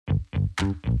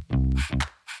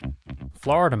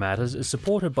Florida Matters is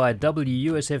supported by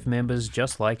WUSF members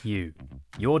just like you.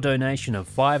 Your donation of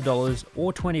 $5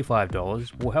 or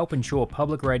 $25 will help ensure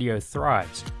public radio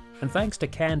thrives. And thanks to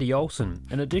Candy Olson,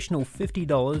 an additional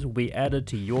 $50 will be added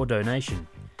to your donation.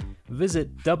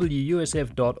 Visit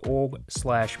wusf.org/match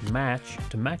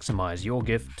to maximize your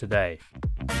gift today.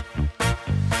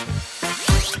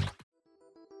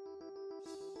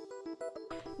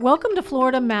 Welcome to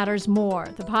Florida Matters More,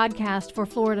 the podcast for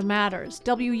Florida Matters,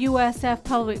 WUSF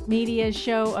Public Media's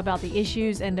show about the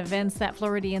issues and events that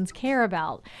Floridians care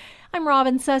about. I'm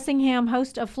Robin Sussingham,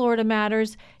 host of Florida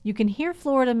Matters. You can hear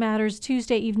Florida Matters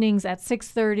Tuesday evenings at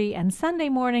 6:30 and Sunday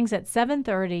mornings at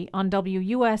 7:30 on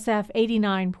WUSF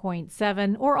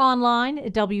 89.7 or online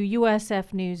at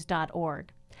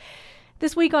WUSFnews.org.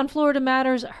 This week on Florida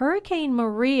Matters, Hurricane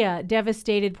Maria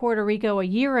devastated Puerto Rico a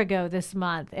year ago this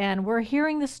month, and we're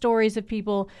hearing the stories of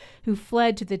people who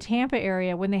fled to the Tampa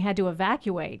area when they had to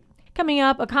evacuate. Coming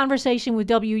up, a conversation with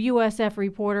WUSF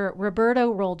reporter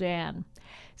Roberto Roldan.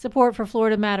 Support for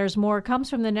Florida Matters More comes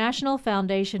from the National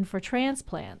Foundation for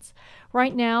Transplants.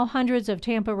 Right now, hundreds of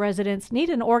Tampa residents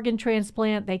need an organ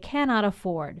transplant they cannot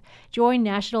afford. Join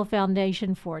National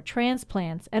Foundation for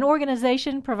Transplants, an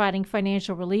organization providing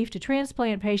financial relief to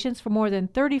transplant patients for more than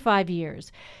 35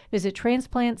 years. Visit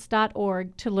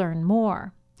transplants.org to learn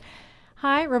more.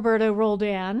 Hi, Roberto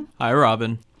Roldan. Hi,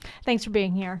 Robin. Thanks for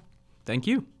being here. Thank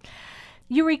you.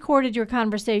 You recorded your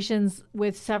conversations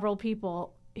with several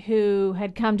people who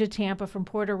had come to Tampa from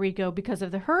Puerto Rico because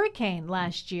of the hurricane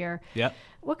last year. Yep.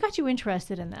 What got you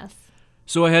interested in this?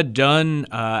 So I had done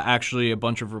actually a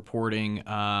bunch of reporting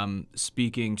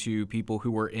speaking to people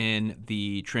who were in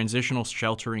the Transitional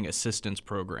Sheltering Assistance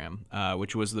Program,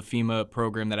 which was the FEMA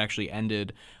program that actually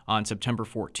ended on September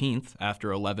 14th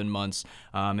after 11 months.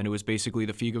 And it was basically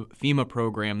the FEMA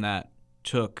program that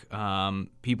took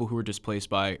people who were displaced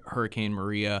by Hurricane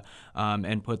Maria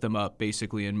and put them up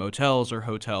basically in motels or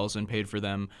hotels and paid for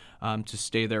them to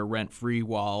stay there rent-free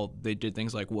while they did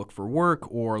things like look for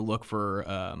work or look for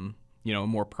a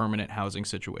more permanent housing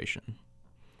situation.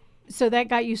 So that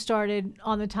got you started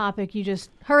on the topic. You just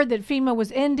heard that FEMA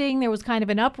was ending. There was kind of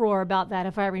an uproar about that,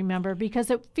 if I remember, because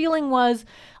the feeling was,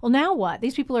 well, now what?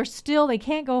 These people are still, they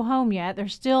can't go home yet. They're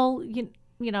still,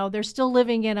 they're still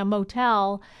living in a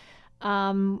motel.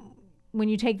 When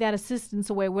you take that assistance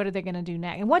away, what are they going to do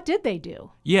next? And what did they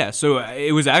do? Yeah, so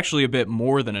it was actually a bit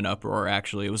more than an uproar,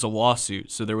 actually. It was a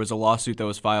lawsuit. So there was a lawsuit that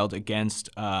was filed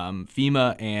against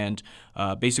FEMA and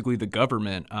basically the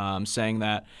government saying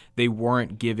that they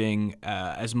weren't giving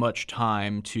as much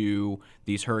time to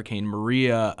these Hurricane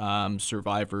Maria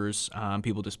survivors,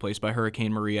 people displaced by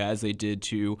Hurricane Maria, as they did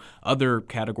to other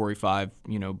Category 5,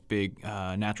 big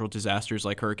natural disasters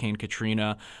like Hurricane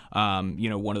Katrina.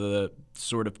 One of the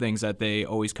sort of things that they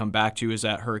always come back to is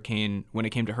that when it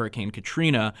came to Hurricane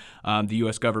Katrina, the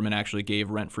U.S. government actually gave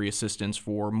rent-free assistance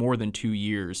for more than 2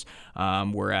 years,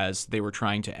 whereas they were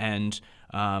trying to end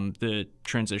the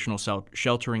Transitional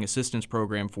Sheltering Assistance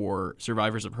Program for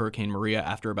survivors of Hurricane Maria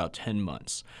after about 10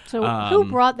 months. So who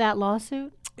brought that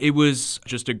lawsuit? It was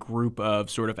just a group of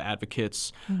sort of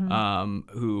advocates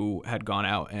who had gone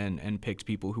out and picked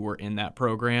people who were in that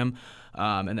program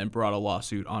and then brought a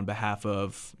lawsuit on behalf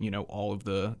of, all of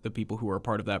the people who were a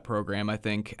part of that program. I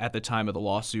think at the time of the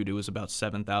lawsuit, it was about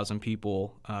 7,000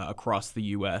 people across the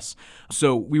U.S.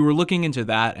 So we were looking into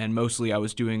that, and mostly I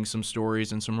was doing some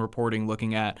stories and some reporting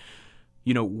looking at,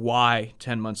 why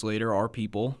 10 months later are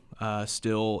people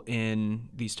still in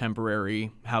these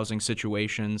temporary housing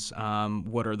situations?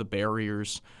 What are the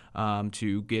barriers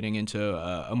to getting into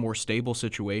a more stable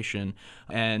situation?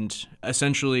 And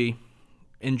essentially,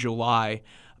 in July,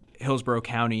 Hillsborough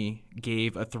County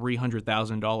gave a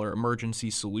 $300,000 emergency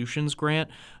solutions grant,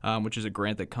 which is a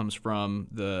grant that comes from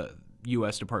the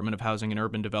U.S. Department of Housing and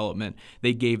Urban Development.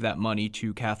 They gave that money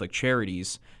to Catholic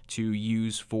Charities to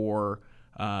use for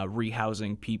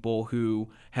rehousing people who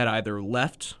had either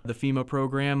left the FEMA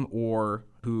program or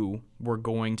who were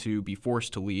going to be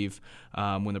forced to leave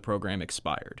when the program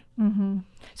expired. Mm-hmm.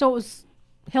 So it was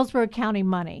Hillsborough County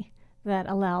money that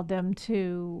allowed them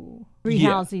to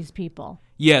rehouse these people.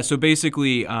 Yeah, so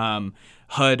basically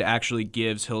HUD actually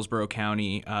gives Hillsborough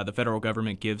County, the federal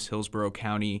government gives Hillsborough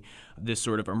County this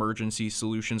sort of emergency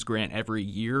solutions grant every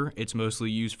year. It's mostly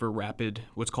used for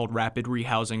what's called rapid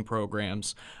rehousing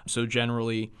programs. So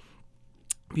generally,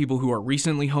 people who are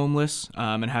recently homeless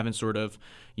and haven't sort of,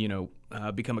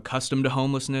 become accustomed to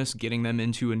homelessness, getting them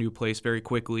into a new place very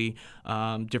quickly.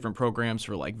 Different programs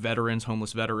for like veterans,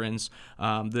 homeless veterans.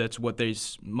 That's what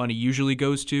this money usually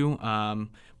goes to.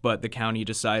 But the county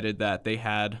decided that they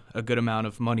had a good amount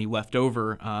of money left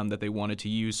over that they wanted to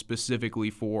use specifically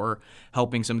for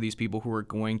helping some of these people who are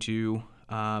going to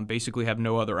basically have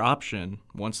no other option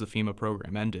once the FEMA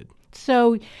program ended.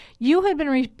 So you had been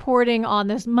reporting on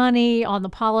this money, on the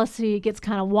policy. It gets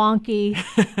kind of wonky.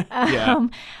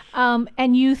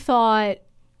 And you thought,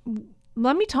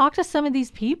 let me talk to some of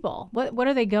these people. What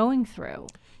are they going through?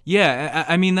 Yeah,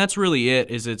 I mean, that's really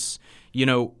it, is it's,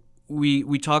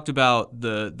 we talked about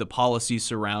the policy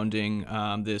surrounding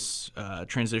this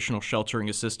transitional sheltering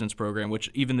assistance program, which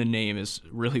even the name is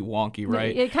really wonky,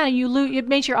 right? It kind of it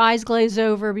makes your eyes glaze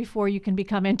over before you can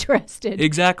become interested.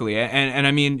 Exactly, and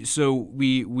I mean, so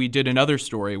we did another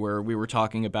story where we were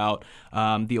talking about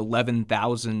the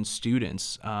 11,000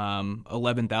 students,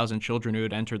 11,000 children who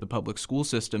had entered the public school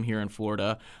system here in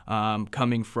Florida,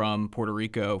 coming from Puerto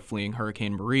Rico, fleeing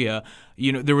Hurricane Maria.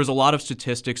 There was a lot of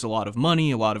statistics, a lot of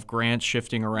money, a lot of grants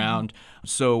shifting around.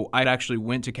 So I actually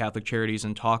went to Catholic Charities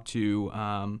and talked to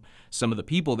some of the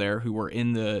people there who were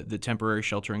in the temporary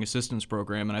sheltering assistance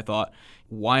program. And I thought,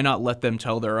 why not let them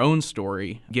tell their own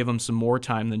story, give them some more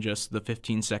time than just the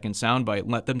 15-second soundbite,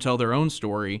 and let them tell their own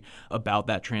story about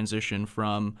that transition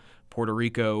from Puerto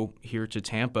Rico here to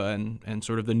Tampa and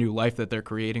sort of the new life that they're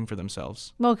creating for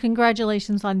themselves. Well,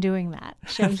 congratulations on doing that.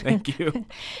 Thank you.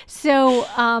 So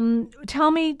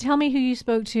tell me who you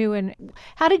spoke to and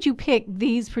how did you pick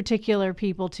these particular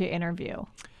people to interview?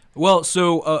 Well,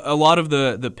 so a lot of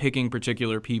the picking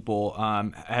particular people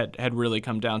had really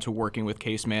come down to working with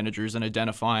case managers and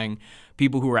identifying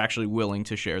people who were actually willing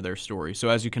to share their story. So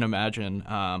as you can imagine,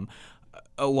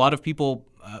 a lot of people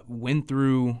went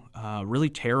through really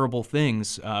terrible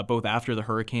things, both after the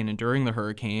hurricane and during the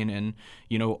hurricane. And,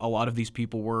 a lot of these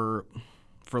people were,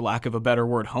 for lack of a better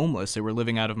word, homeless. They were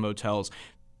living out of motels.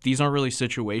 These aren't really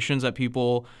situations that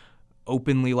people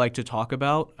openly like to talk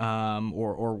about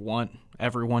or want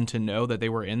everyone to know that they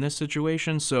were in this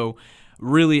situation. So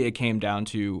really it came down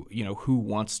to, who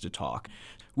wants to talk.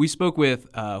 We spoke with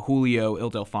Julio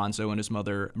Ildefonso and his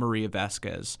mother, Maria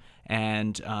Vasquez,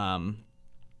 and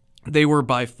they were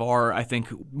by far, I think,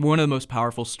 one of the most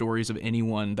powerful stories of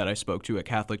anyone that I spoke to at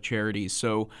Catholic Charities.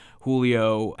 So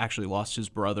Julio actually lost his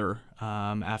brother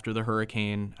after the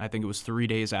hurricane. I think it was 3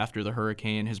 days after the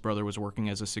hurricane. His brother was working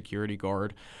as a security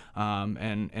guard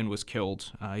and was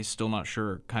killed. He's still not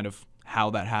sure kind of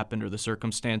how that happened or the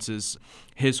circumstances.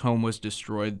 His home was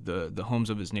destroyed. The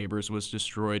homes of his neighbors was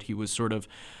destroyed. He was sort of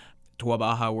Toa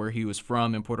Baja, where he was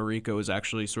from in Puerto Rico, is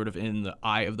actually sort of in the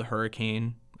eye of the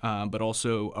hurricane. But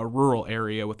also a rural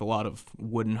area with a lot of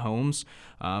wooden homes.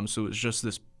 So it was just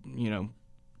this,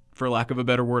 for lack of a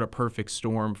better word, a perfect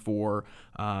storm for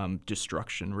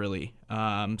destruction, really.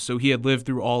 So he had lived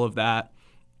through all of that,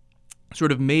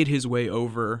 sort of made his way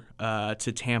over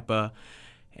to Tampa,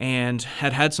 and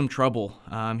had some trouble.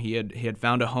 He had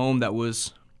found a home that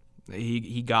was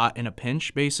he got in a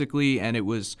pinch, basically, and it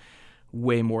was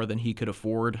way more than he could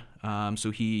afford.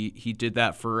 So he did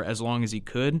that for as long as he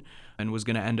could and was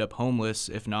going to end up homeless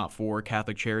if not for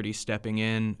Catholic Charities stepping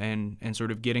in and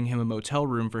sort of getting him a motel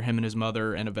room for him and his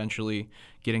mother and eventually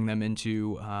getting them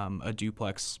into a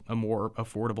duplex, a more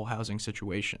affordable housing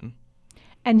situation.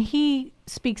 And he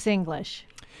speaks English.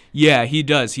 Yeah, he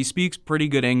does. He speaks pretty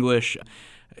good English.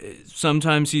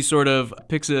 Sometimes he sort of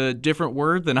picks a different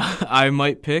word than I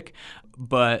might pick.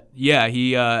 But yeah,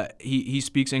 he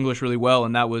speaks English really well,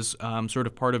 and that was sort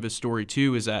of part of his story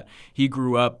too. Is that he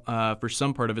grew up for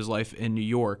some part of his life in New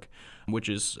York, which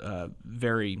is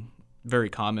very, very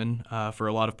common for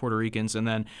a lot of Puerto Ricans, and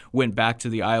then went back to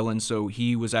the island. So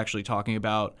he was actually talking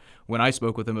about, when I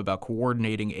spoke with him, about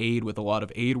coordinating aid with a lot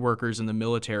of aid workers in the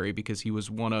military because he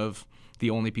was one of the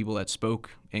only people that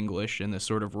spoke English in this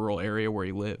sort of rural area where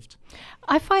he lived.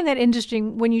 I find that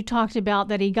interesting when you talked about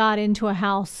that he got into a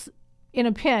house in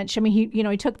a pinch. I mean,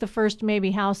 he took the first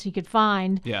maybe house he could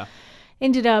find. Yeah.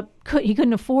 Ended up he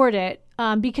couldn't afford it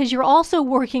because you're also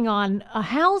working on a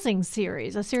housing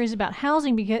series, about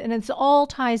housing, and it's all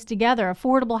ties together.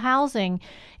 Affordable housing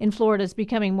in Florida is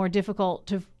becoming more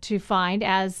difficult to find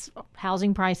as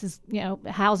housing prices,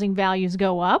 housing values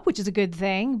go up, which is a good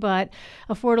thing. But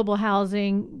affordable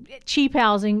housing, cheap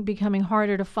housing, becoming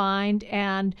harder to find,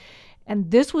 and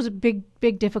this was a big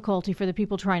big difficulty for the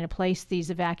people trying to place these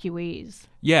evacuees.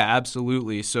 Yeah,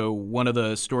 absolutely. So one of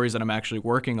the stories that I'm actually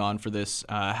working on for this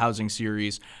housing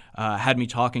series had me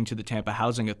talking to the Tampa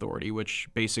Housing Authority, which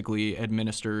basically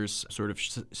administers sort of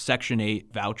Section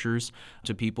 8 vouchers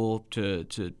to people to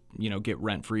get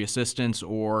rent-free assistance,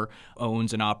 or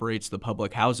owns and operates the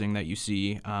public housing that you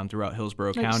see throughout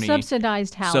Hillsborough County.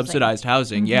 Subsidized housing. Subsidized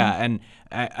housing, yeah. And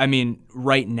I mean,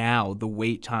 right now, the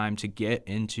wait time to get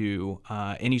into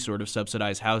any sort of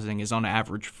subsidized housing is on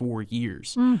average 4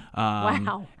 years.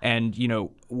 Wow. And,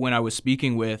 when I was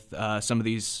speaking with some of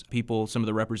these people, some of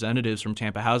the representatives from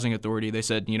Tampa Housing Authority, they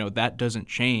said, that doesn't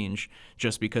change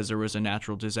just because there was a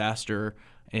natural disaster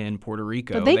in Puerto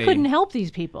Rico. But they couldn't help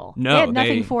these people. No, they had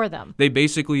nothing for them. They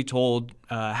basically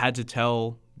had to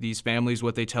tell these families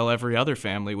what they tell every other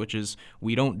family, which is,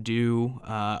 we don't do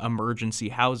emergency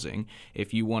housing.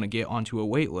 If you want to get onto a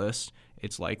wait list,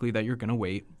 it's likely that you're going to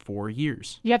wait 4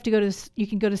 years. You have to you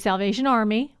can go to Salvation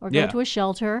Army or go to a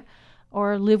shelter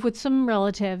or live with some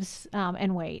relatives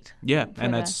and wait. Yeah,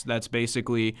 and that's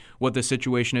basically what the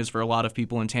situation is for a lot of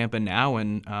people in Tampa now,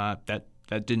 and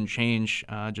that didn't change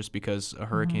just because a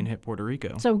hurricane hit Puerto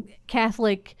Rico. So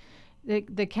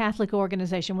the Catholic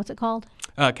organization, what's it called?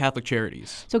 Catholic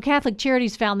Charities. So Catholic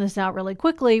Charities found this out really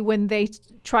quickly when they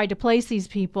tried to place these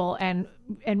people and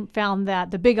found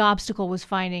that the big obstacle was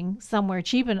finding somewhere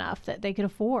cheap enough that they could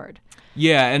afford.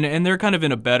 Yeah, and they're kind of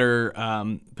in a better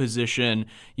position.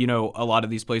 A lot of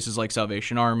these places like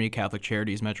Salvation Army, Catholic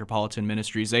Charities, Metropolitan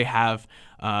Ministries, they have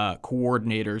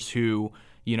coordinators who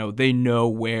they know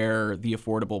where the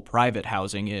affordable private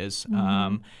housing is.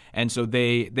 And so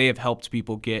they have helped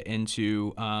people get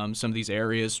into some of these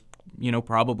areas,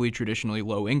 probably traditionally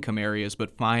low income areas,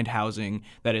 but find housing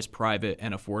that is private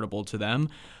and affordable to them.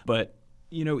 But,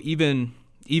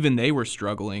 even they were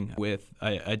struggling with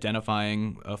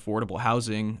identifying affordable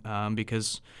housing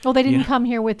because... Well, they didn't come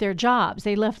here with their jobs.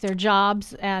 They left their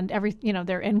jobs and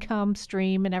their income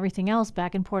stream and everything else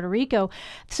back in Puerto Rico.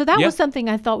 So that was something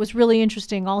I thought was really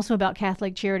interesting also about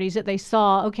Catholic Charities, that they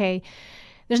saw, okay,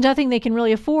 there's nothing they can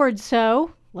really afford,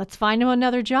 so let's find them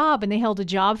another job. And they held a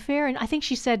job fair. And I think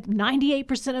she said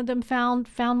 98% of them found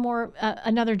more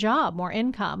another job, more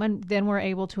income, and then were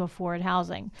able to afford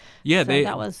housing. Yeah,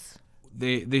 so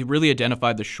They really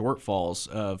identified the shortfalls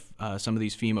of some of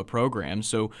these FEMA programs.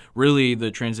 So really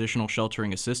the Transitional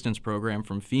Sheltering Assistance Program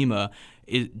from FEMA,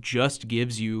 it just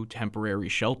gives you temporary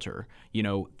shelter.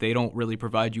 They don't really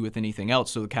provide you with anything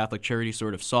else. So the Catholic Charities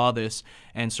sort of saw this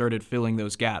and started filling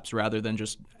those gaps. Rather than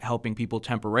just helping people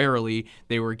temporarily,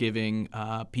 they were giving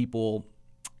people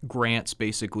grants,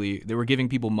 basically. They were giving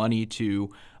people money to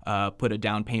put a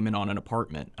down payment on an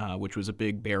apartment, which was a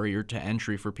big barrier to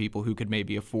entry for people who could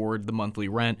maybe afford the monthly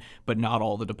rent, but not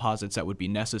all the deposits that would be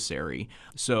necessary.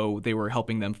 So they were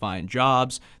helping them find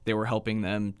jobs. They were helping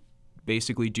them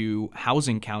basically do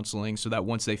housing counseling so that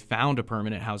once they found a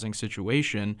permanent housing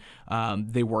situation,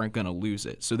 they weren't going to lose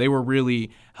it. So they were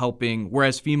really helping,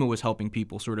 whereas FEMA was helping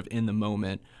people sort of in the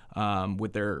moment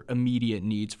with their immediate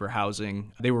needs for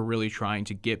housing, they were really trying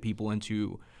to get people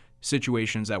into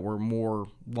situations that were more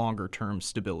longer-term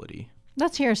stability.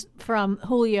 Let's hear from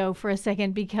Julio for a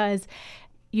second, because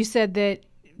you said that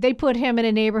they put him in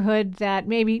a neighborhood that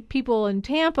maybe people in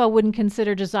Tampa wouldn't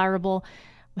consider desirable,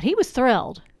 but he was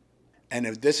thrilled. And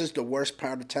if this is the worst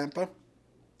part of Tampa,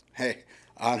 hey,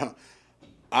 I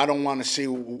don't want to see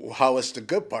how it's the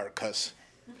good part, because,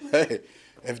 hey,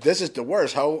 if this is the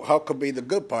worst, how could be the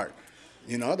good part?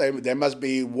 They must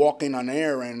be walking on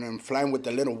air and flying with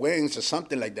the little wings or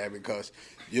something like that, because,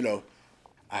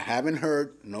 I haven't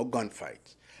heard no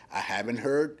gunfights. I haven't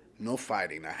heard no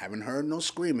fighting. I haven't heard no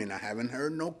screaming. I haven't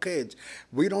heard no kids.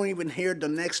 We don't even hear the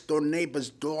next door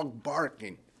neighbor's dog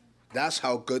barking. That's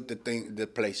how good the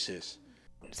place is.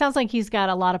 Sounds like he's got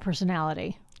a lot of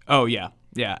personality. Oh, yeah.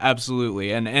 Yeah,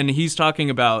 absolutely. And he's talking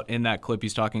about, in that clip,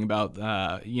 he's talking about,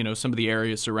 some of the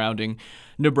areas surrounding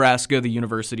Nebraska, the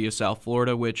University of South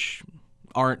Florida, which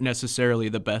aren't necessarily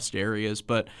the best areas.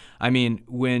 But, I mean,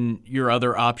 when your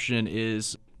other option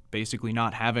is basically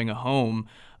not having a home,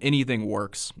 anything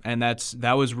works. And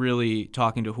that was really,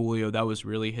 talking to Julio, that was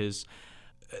really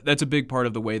that's a big part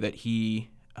of the way that he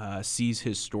sees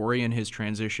his story and his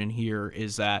transition here,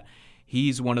 is that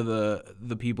he's one of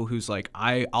the people who's like,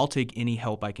 I'll take any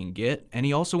help I can get. And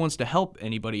he also wants to help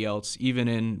anybody else, even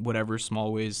in whatever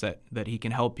small ways that he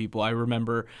can help people. I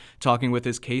remember talking with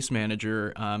his case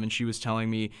manager, and she was telling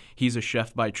me he's a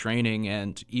chef by training.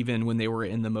 And even when they were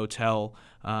in the motel,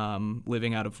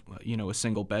 living out of, a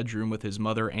single bedroom with his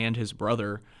mother and his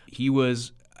brother, he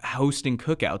was hosting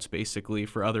cookouts basically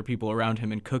for other people around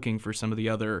him and cooking for some of the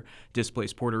other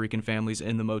displaced Puerto Rican families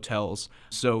in the motels.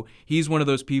 So he's one of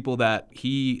those people that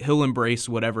he'll embrace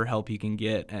whatever help he can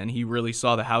get, and he really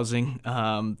saw the housing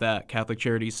that Catholic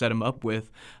Charities set him up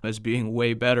with as being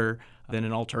way better than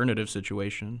an alternative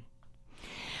situation.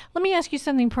 Let me ask you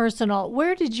something personal.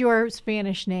 Where did your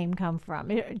Spanish name come from?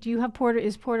 Do you have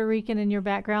is Puerto Rican in your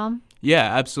background?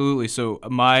 Yeah, absolutely. So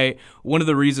one of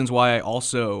the reasons why I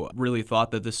also really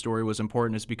thought that this story was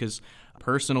important is because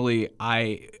personally,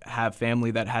 I have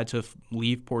family that had to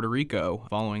leave Puerto Rico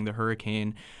following the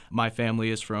hurricane. My family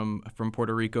is from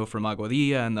Puerto Rico, from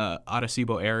Aguadilla and the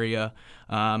Arecibo area.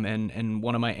 And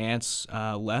one of my aunts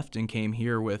left and came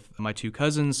here with my two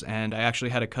cousins. And I actually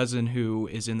had a cousin who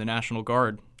is in the National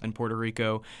Guard in Puerto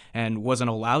Rico and wasn't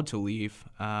allowed to leave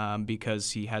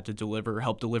because he had to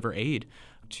help deliver aid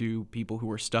to people who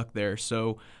were stuck there.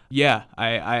 So yeah,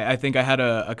 I think I had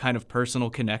a kind of personal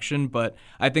connection, but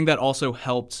I think that also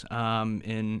helped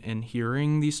in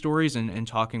hearing these stories and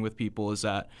talking with people is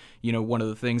that, one of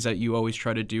the things that you always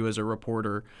try to do as a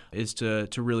reporter is to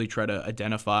really try to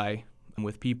identify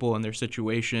with people and their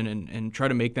situation and try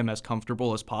to make them as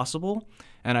comfortable as possible.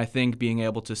 And I think being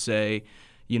able to say,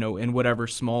 in whatever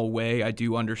small way, I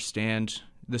do understand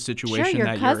the situation sure,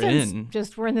 that you're in.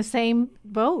 Just were in the same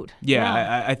boat.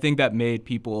 Yeah. I think that made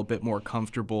people a bit more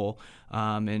comfortable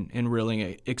in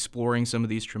really exploring some of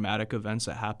these traumatic events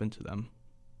that happened to them.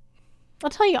 I'll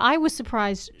tell you, I was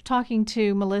surprised talking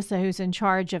to Melissa, who's in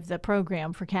charge of the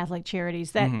program for Catholic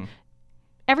Charities, that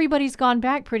everybody's gone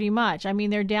back pretty much. I mean,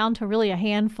 they're down to really a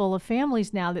handful of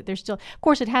families now that they're still, of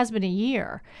course, it has been a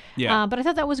year. Yeah. But I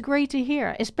thought that was great to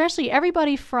hear, especially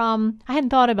everybody from, I hadn't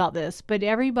thought about this, but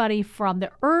everybody from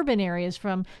the urban areas,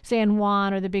 from San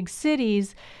Juan or the big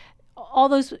cities, all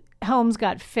those homes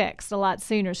got fixed a lot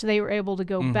sooner, so they were able to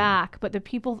go back. But the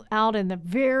people out in the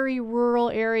very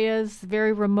rural areas,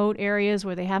 very remote areas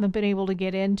where they haven't been able to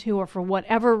get into or for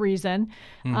whatever reason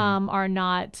are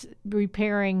not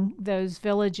repairing those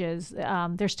villages,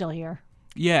 they're still here.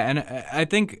 Yeah, and I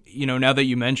think, now that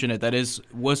you mention it,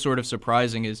 was sort of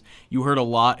surprising is you heard a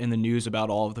lot in the news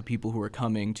about all of the people who are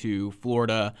coming to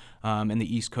Florida and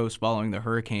the East Coast following the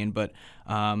hurricane. But,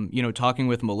 talking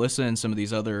with Melissa and some of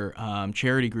these other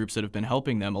charity groups that have been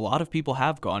helping them, a lot of people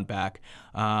have gone back,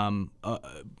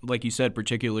 like you said,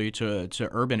 particularly to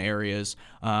urban areas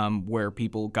where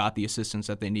people got the assistance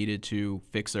that they needed to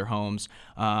fix their homes.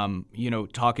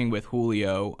 Talking with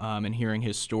Julio and hearing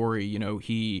his story,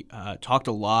 he talked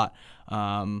a lot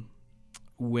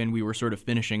when we were sort of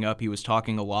finishing up. He was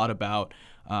talking a lot about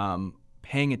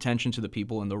paying attention to the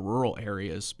people in the rural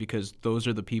areas because those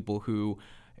are the people who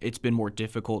it's been more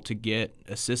difficult to get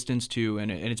assistance to,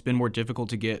 and it's been more difficult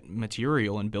to get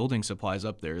material and building supplies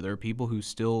up there. There are people who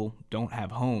still don't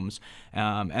have homes,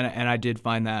 and I did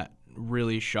find that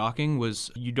really shocking. Was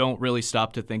you don't really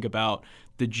stop to think about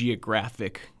the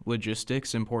geographic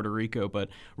logistics in Puerto Rico, but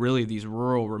really these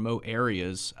rural, remote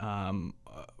areas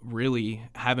really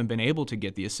haven't been able to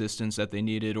get the assistance that they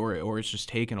needed, or it's just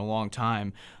taken a long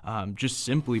time, just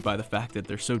simply by the fact that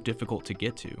they're so difficult to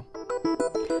get to.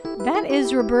 That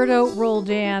is Roberto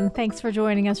Roldan. Thanks for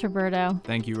joining us, Roberto.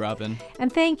 Thank you, Robin.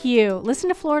 And thank you. Listen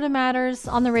to Florida Matters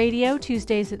on the radio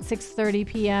Tuesdays at 6:30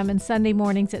 p.m. and Sunday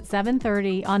mornings at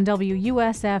 7:30 on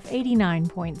WUSF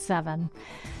 89.7.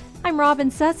 I'm Robin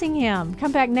Sussingham.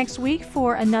 Come back next week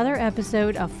for another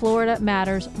episode of Florida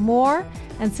Matters More,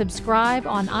 and subscribe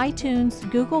on iTunes,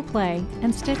 Google Play,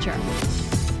 and Stitcher.